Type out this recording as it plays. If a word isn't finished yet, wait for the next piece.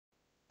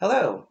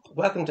Hello,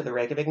 welcome to the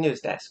Reykjavik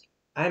Newsdesk.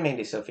 I'm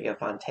Andie Sophia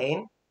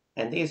Fontaine,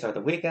 and these are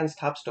the weekend's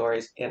top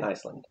stories in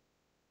Iceland.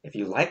 If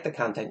you like the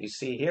content you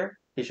see here,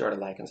 be sure to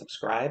like and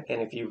subscribe, and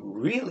if you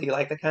really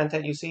like the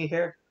content you see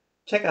here,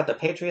 check out the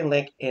Patreon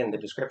link in the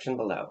description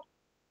below.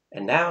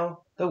 And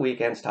now, the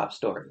weekend's top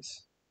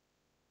stories.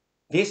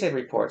 Vise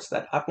reports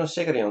that Árni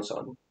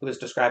Sigurjónsson, who is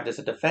described as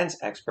a defense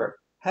expert,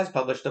 has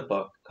published a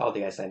book called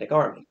The Icelandic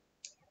Army.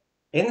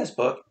 In this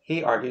book,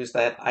 he argues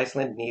that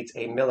Iceland needs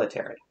a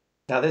military.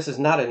 Now, this is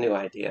not a new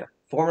idea.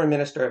 Former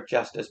Minister of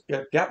Justice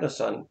Björn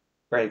Bjarnason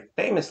very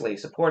famously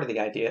supported the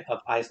idea of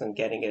Iceland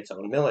getting its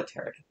own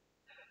military.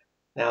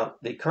 Now,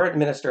 the current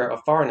Minister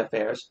of Foreign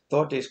Affairs,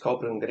 Þórdís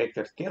Kolbrún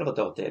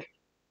Reykjavík,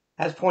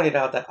 has pointed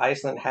out that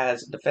Iceland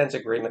has a defense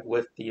agreement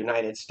with the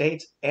United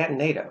States and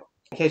NATO.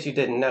 In case you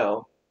didn't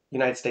know, the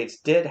United States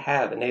did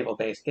have a naval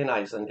base in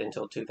Iceland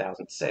until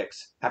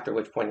 2006, after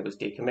which point it was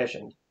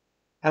decommissioned.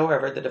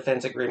 However, the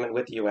defense agreement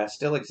with the U.S.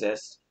 still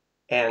exists,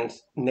 and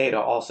NATO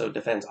also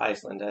defends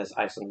Iceland, as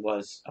Iceland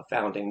was a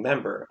founding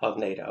member of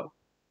NATO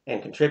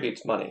and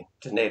contributes money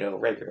to NATO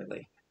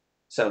regularly.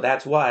 So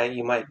that's why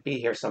you might be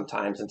here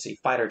sometimes and see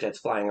fighter jets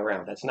flying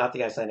around. That's not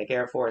the Icelandic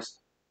Air Force.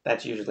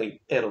 That's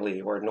usually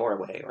Italy or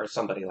Norway or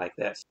somebody like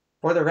this.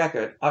 For the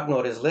record,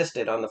 Árni is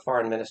listed on the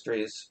Foreign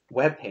Ministry's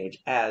webpage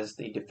as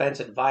the defense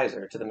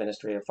advisor to the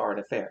Ministry of Foreign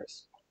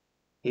Affairs.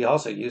 He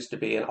also used to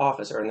be an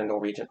officer in the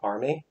Norwegian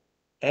Army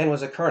and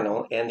was a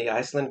colonel in the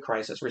Iceland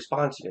Crisis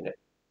Response Unit,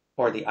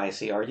 or the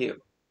ICRU.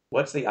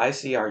 What's the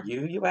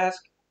ICRU, you ask?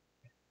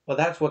 Well,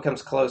 that's what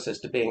comes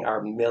closest to being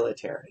our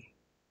military.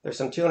 There's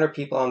some 200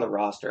 people on the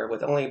roster,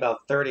 with only about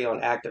 30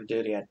 on active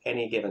duty at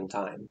any given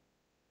time.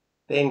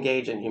 They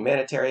engage in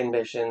humanitarian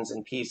missions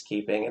and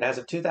peacekeeping, and as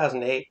of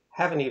 2008,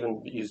 haven't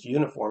even used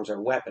uniforms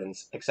or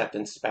weapons, except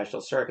in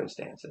special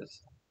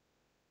circumstances.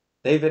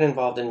 They've been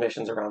involved in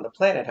missions around the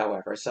planet,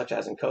 however, such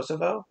as in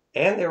Kosovo,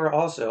 and they were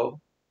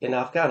also in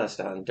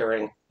Afghanistan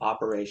during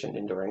Operation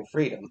Enduring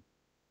Freedom,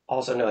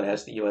 also known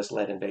as the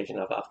U.S.-led invasion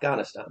of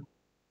Afghanistan.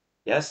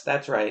 Yes,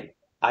 that's right.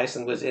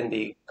 Iceland was in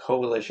the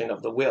Coalition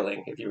of the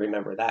Willing, if you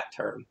remember that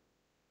term.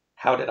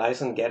 How did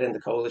Iceland get in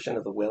the Coalition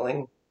of the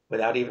Willing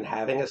without even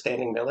having a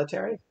standing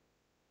military?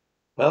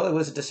 Well, it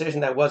was a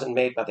decision that wasn't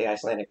made by the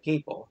Icelandic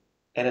people,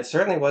 and it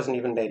certainly wasn't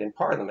even made in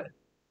Parliament.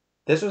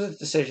 This was a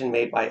decision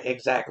made by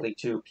exactly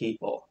 2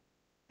 people,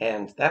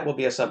 and that will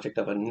be a subject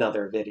of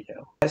another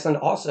video. Iceland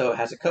also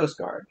has a Coast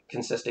Guard,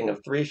 consisting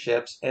of 3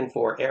 ships and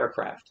 4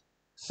 aircraft,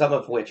 some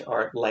of which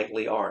are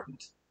lightly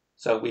armed.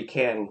 So we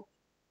can,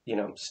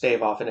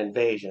 stave off an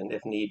invasion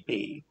if need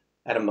be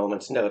at a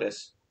moment's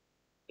notice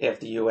if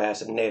the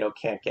US and NATO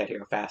can't get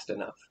here fast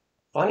enough.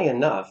 Funny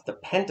enough, the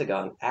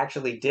Pentagon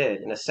actually did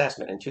an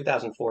assessment in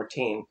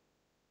 2014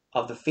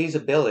 of the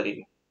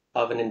feasibility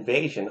of an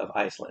invasion of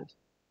Iceland.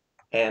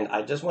 And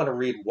I just want to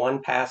read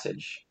one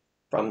passage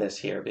from this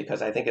here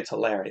because I think it's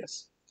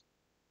hilarious.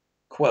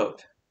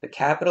 Quote, "The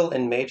capital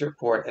and major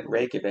port at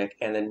Reykjavik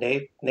and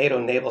the NATO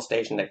naval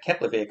station at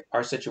Keflavik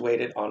are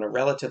situated on a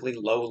relatively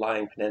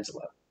low-lying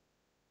peninsula.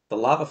 The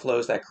lava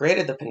flows that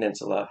created the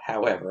peninsula,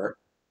 however,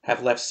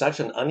 have left such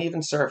an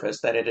uneven surface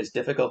that it is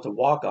difficult to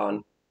walk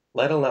on,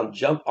 let alone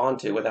jump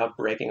onto without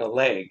breaking a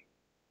leg.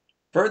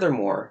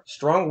 Furthermore,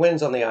 strong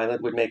winds on the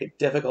island would make it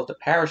difficult to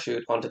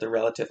parachute onto the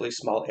relatively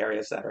small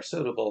areas that are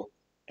suitable."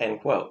 End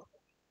quote.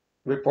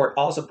 The report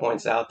also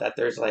points out that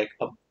there's like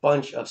a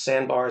bunch of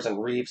sandbars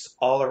and reefs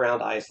all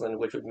around Iceland,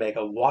 which would make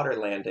a water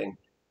landing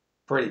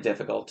pretty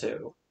difficult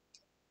too.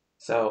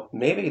 So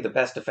maybe the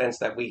best defense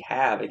that we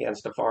have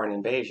against a foreign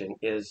invasion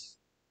is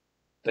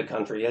the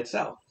country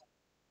itself.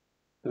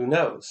 Who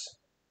knows?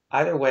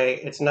 Either way,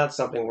 it's not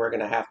something we're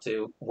going to have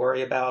to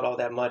worry about all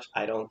that much,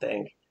 I don't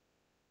think.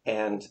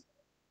 And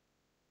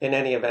in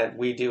any event,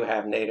 we do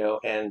have NATO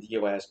and the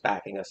US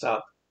backing us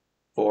up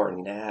for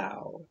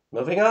now.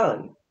 Moving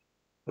on.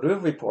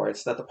 RÚV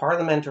reports that the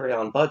parliamentary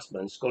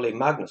ombudsman, Skúli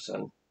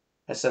Magnússon,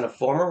 has sent a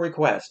formal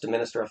request to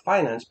Minister of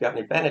Finance,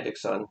 Bjarni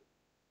Benediktsson,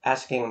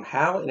 asking him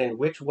how and in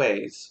which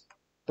ways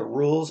the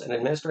rules and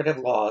administrative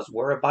laws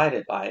were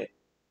abided by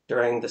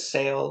during the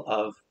sale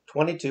of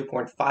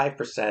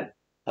 22.5%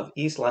 of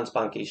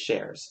Íslandsbanki's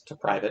shares to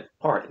private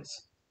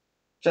parties.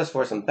 Just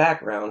for some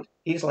background,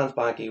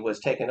 Íslandsbanki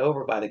was taken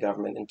over by the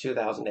government in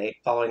 2008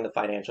 following the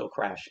financial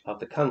crash of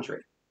the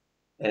country,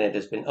 and it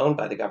has been owned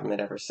by the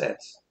government ever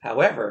since.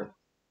 However,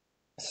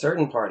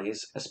 certain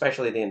parties,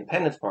 especially the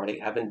Independence Party,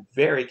 have been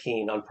very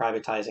keen on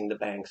privatizing the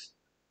banks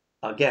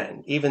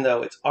again, even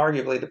though it's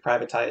arguably the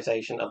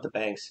privatization of the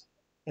banks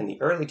in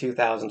the early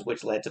 2000s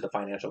which led to the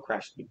financial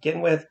crash to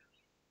begin with.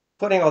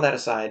 Putting all that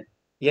aside,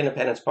 the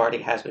Independence Party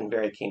has been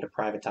very keen to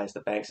privatize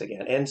the banks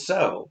again. And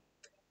so,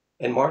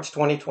 in March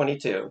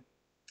 2022,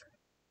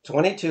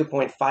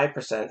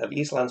 22.5% of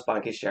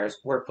Íslandsbanki shares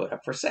were put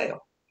up for sale.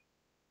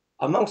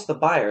 Amongst the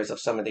buyers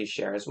of some of these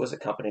shares was a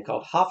company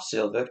called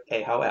Hafsilfur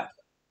ehf.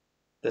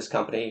 This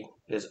company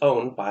is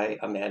owned by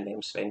a man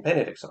named Sveinn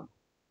Benediktsson.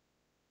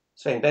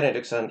 Sveinn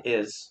Benediktsson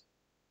is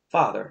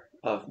father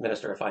of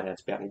Minister of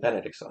Finance Bjarni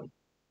Benediktsson.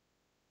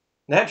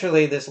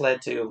 Naturally, this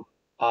led to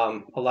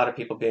a lot of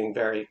people being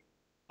very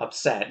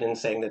upset and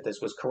saying that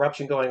this was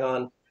corruption going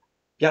on.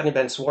 Bjarni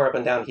Ben swore up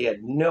and down he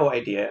had no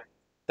idea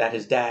that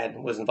his dad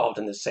was involved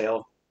in the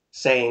sale,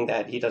 saying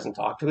that he doesn't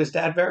talk to his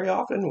dad very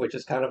often, which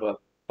is kind of a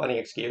funny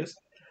excuse.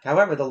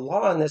 However, the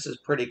law on this is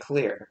pretty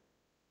clear,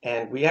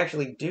 and we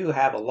actually do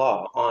have a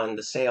law on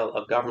the sale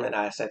of government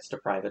assets to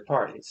private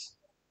parties.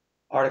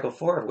 Article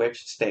 4 of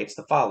which states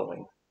the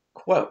following,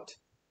 quote,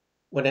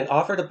 when an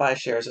offer to buy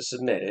shares is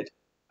submitted,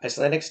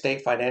 Icelandic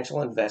State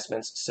Financial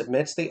Investments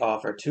submits the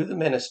offer to the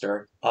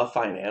Minister of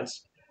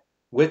Finance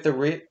with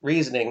the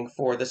reasoning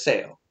for the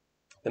sale.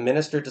 The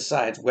minister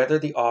decides whether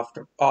the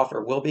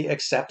offer will be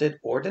accepted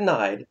or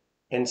denied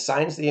and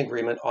signs the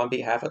agreement on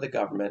behalf of the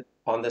government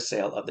on the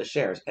sale of the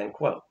shares, end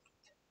quote.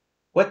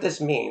 What this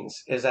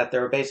means is that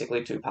there are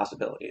basically two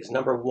possibilities.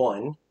 Number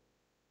one,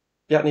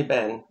 Bjarni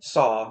Ben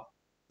saw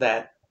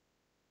that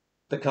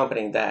the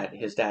company that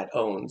his dad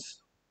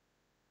owns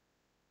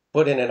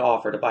put in an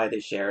offer to buy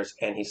these shares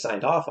and he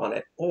signed off on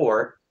it,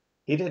 or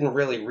he didn't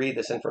really read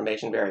this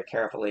information very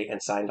carefully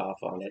and signed off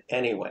on it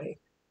anyway.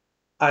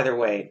 Either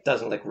way, it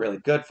doesn't look really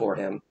good for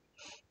him.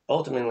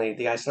 Ultimately,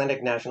 the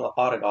Icelandic National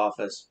Audit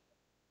Office,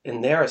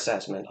 in their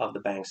assessment of the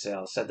bank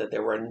sale, said that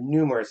there were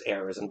numerous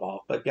errors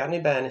involved, but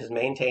Bjarni Ben has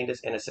maintained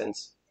his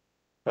innocence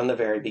from the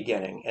very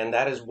beginning, and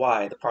that is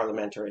why the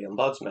parliamentary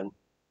ombudsman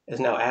is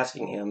now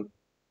asking him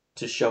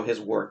to show his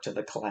work to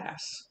the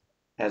class,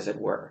 as it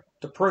were,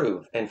 to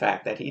prove, in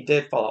fact, that he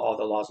did follow all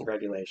the laws and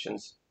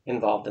regulations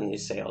involved in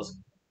these sales,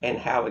 and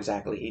how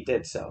exactly he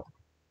did so.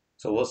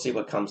 So we'll see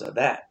what comes of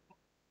that.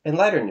 In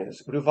lighter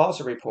news, RÚV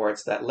also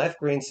reports that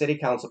left-green city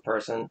council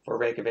person for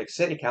Reykjavik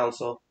City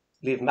Council,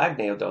 Líf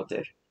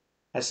Magníudóttir,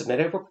 has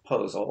submitted a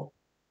proposal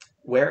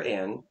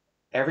wherein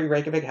every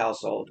Reykjavik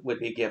household would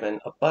be given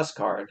a bus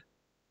card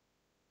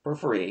for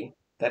free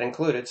that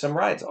included some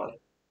rides on it.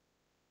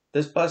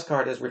 This bus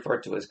card is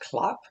referred to as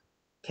Klapp,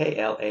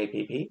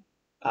 K-L-A-P-P,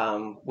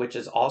 which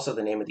is also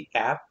the name of the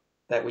app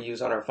that we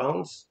use on our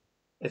phones.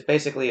 It's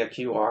basically a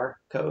QR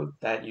code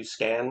that you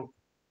scan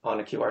on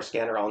a QR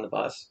scanner on the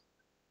bus.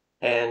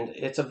 And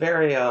it's a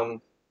very,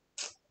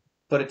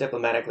 put it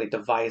diplomatically,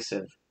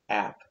 divisive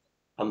app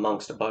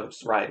amongst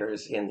bus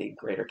riders in the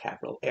greater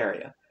capital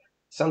area.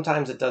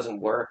 Sometimes it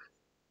doesn't work.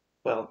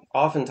 Well,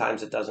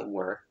 oftentimes it doesn't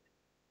work.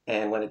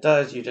 And when it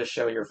does, you just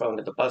show your phone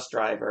to the bus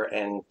driver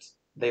and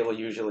they will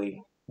usually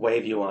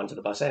wave you onto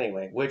the bus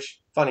anyway, which,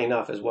 funny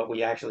enough, is what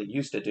we actually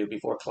used to do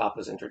before Klapp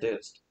was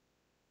introduced.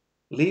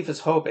 Líf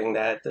is hoping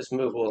that this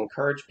move will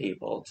encourage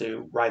people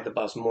to ride the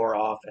bus more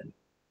often.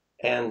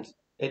 And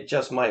it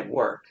just might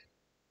work,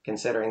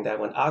 considering that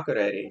when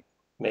Akureyri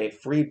made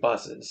free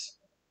buses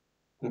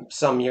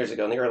some years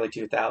ago in the early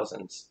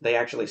 2000s, they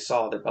actually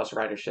saw their bus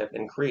ridership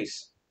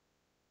increase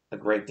a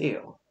great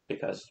deal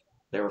because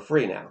they were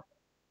free now.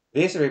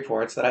 Visa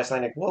reports that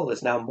Icelandic wool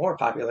is now more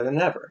popular than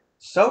ever.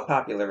 So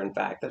popular, in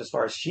fact, that as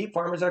far as sheep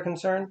farmers are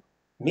concerned,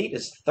 meat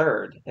is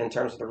third in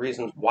terms of the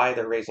reasons why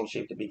they're raising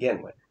sheep to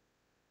begin with.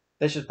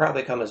 This should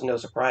probably come as no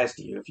surprise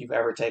to you. If you've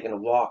ever taken a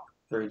walk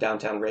through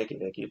downtown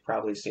Reykjavik, you've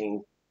probably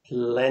seen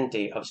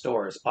plenty of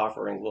stores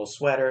offering wool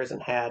sweaters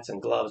and hats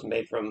and gloves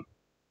made from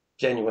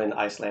genuine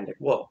Icelandic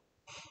wool.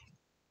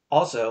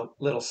 Also,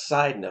 little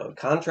side note,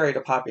 contrary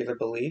to popular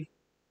belief,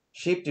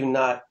 sheep do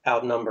not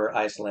outnumber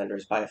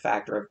Icelanders by a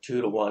factor of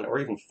 2 to 1 or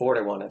even 4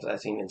 to 1, as I've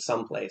seen in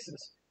some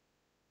places.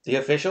 The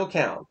official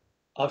count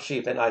of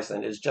sheep in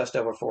Iceland is just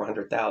over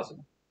 400,000.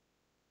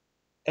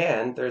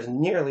 And there's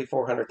nearly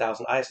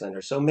 400,000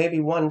 Icelanders, so maybe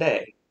one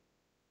day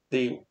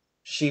the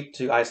sheep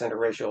to Icelander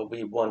ratio will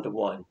be 1 to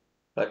 1.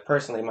 But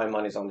personally, my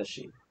money's on the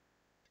sheep.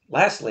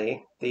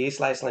 Lastly, the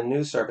East Iceland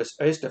news service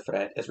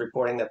Austurfrétt is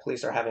reporting that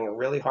police are having a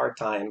really hard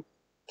time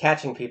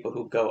catching people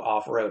who go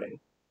off-roading.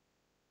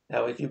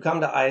 Now, if you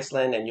come to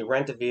Iceland and you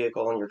rent a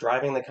vehicle and you're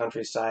driving the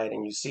countryside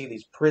and you see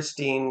these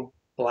pristine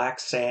black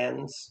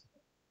sands,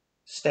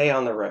 stay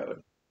on the road.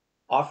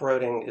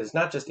 Off-roading is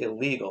not just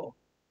illegal,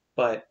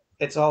 but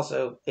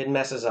it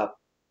messes up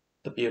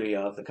the beauty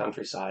of the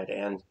countryside.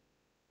 And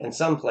in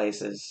some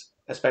places,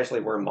 especially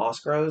where moss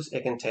grows,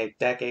 it can take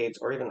decades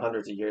or even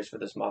hundreds of years for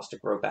this moss to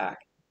grow back.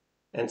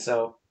 And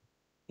so,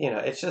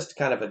 it's just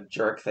kind of a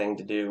jerk thing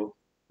to do,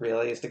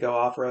 really, is to go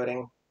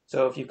off-roading.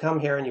 So if you come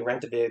here and you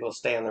rent a vehicle,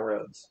 stay on the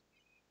roads.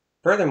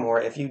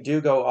 Furthermore, if you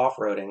do go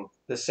off-roading,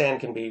 the sand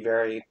can be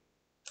very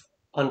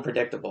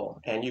unpredictable,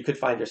 and you could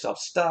find yourself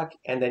stuck,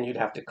 and then you'd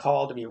have to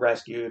call to be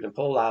rescued and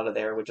pulled out of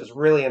there, which is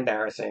really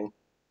embarrassing.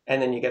 And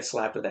then you get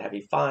slapped with a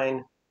heavy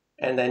fine,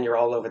 and then you're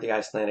all over the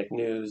Icelandic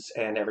news,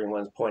 and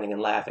everyone's pointing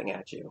and laughing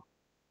at you.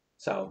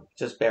 So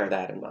just bear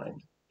that in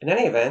mind. In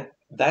any event,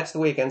 that's the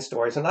weekend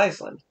stories in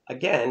Iceland.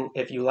 Again,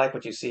 if you like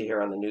what you see here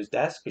on the news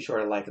desk, be sure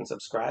to like and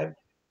subscribe,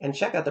 and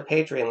check out the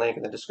Patreon link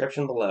in the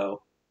description below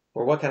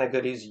for what kind of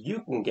goodies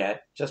you can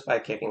get just by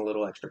kicking a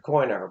little extra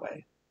coin our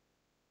way.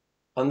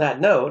 On that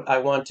note, I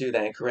want to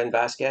thank Corinne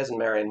Vasquez and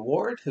Marion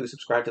Ward, who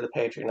subscribed to the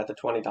Patreon at the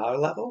 $20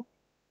 level,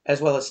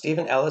 as well as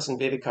Stephen Ellis and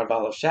Vivi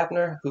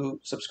Carvalho-Shapner, who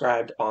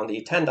subscribed on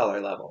the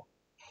 $10 level.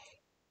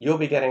 You'll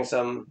be getting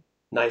some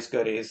nice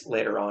goodies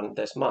later on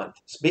this month.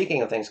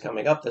 Speaking of things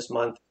coming up this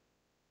month,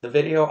 the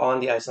video on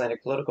the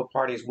Icelandic political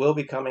parties will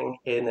be coming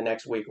in the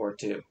next week or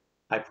two.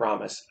 I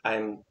promise.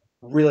 I'm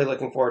really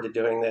looking forward to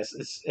doing this.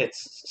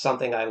 It's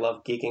something I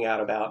love geeking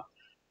out about,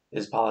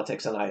 is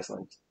politics in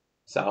Iceland.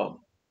 So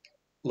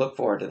look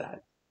forward to that.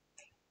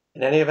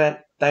 In any event,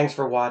 thanks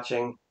for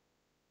watching.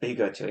 Be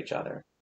good to each other.